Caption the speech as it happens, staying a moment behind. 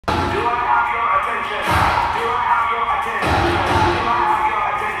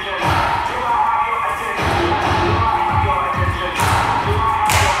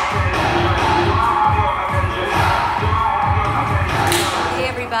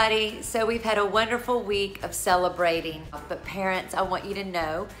everybody. So we've had a wonderful week of celebrating. But parents, I want you to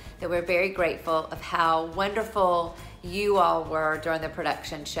know that we're very grateful of how wonderful you all were during the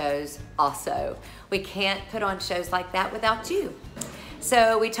production shows also. We can't put on shows like that without you.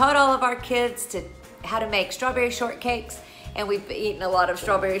 So we taught all of our kids how to make strawberry shortcakes, and we've eaten a lot of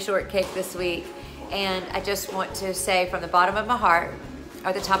strawberry shortcake this week. And I just want to say from the bottom of my heart,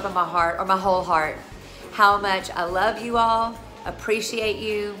 or the top of my heart, or my whole heart, how much I love you all, appreciate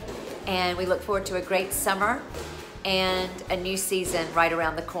you, and we look forward to a great summer and a new season right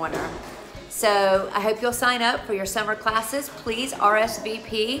around the corner. So I hope you'll sign up for your summer classes. Please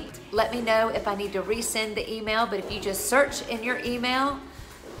RSVP. Let me know if I need to resend the email, but if you just search in your email,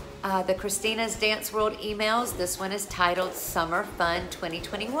 the Christina's Dance World emails, this one is titled Summer Fun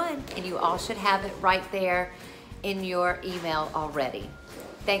 2021, and you all should have it right there in your email already.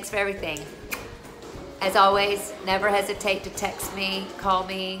 Thanks for everything. As always, never hesitate to text me, call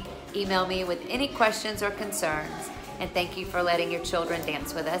me, email me with any questions or concerns. And thank you for letting your children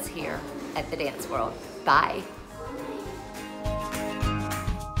dance with us here at the Dance World. Bye.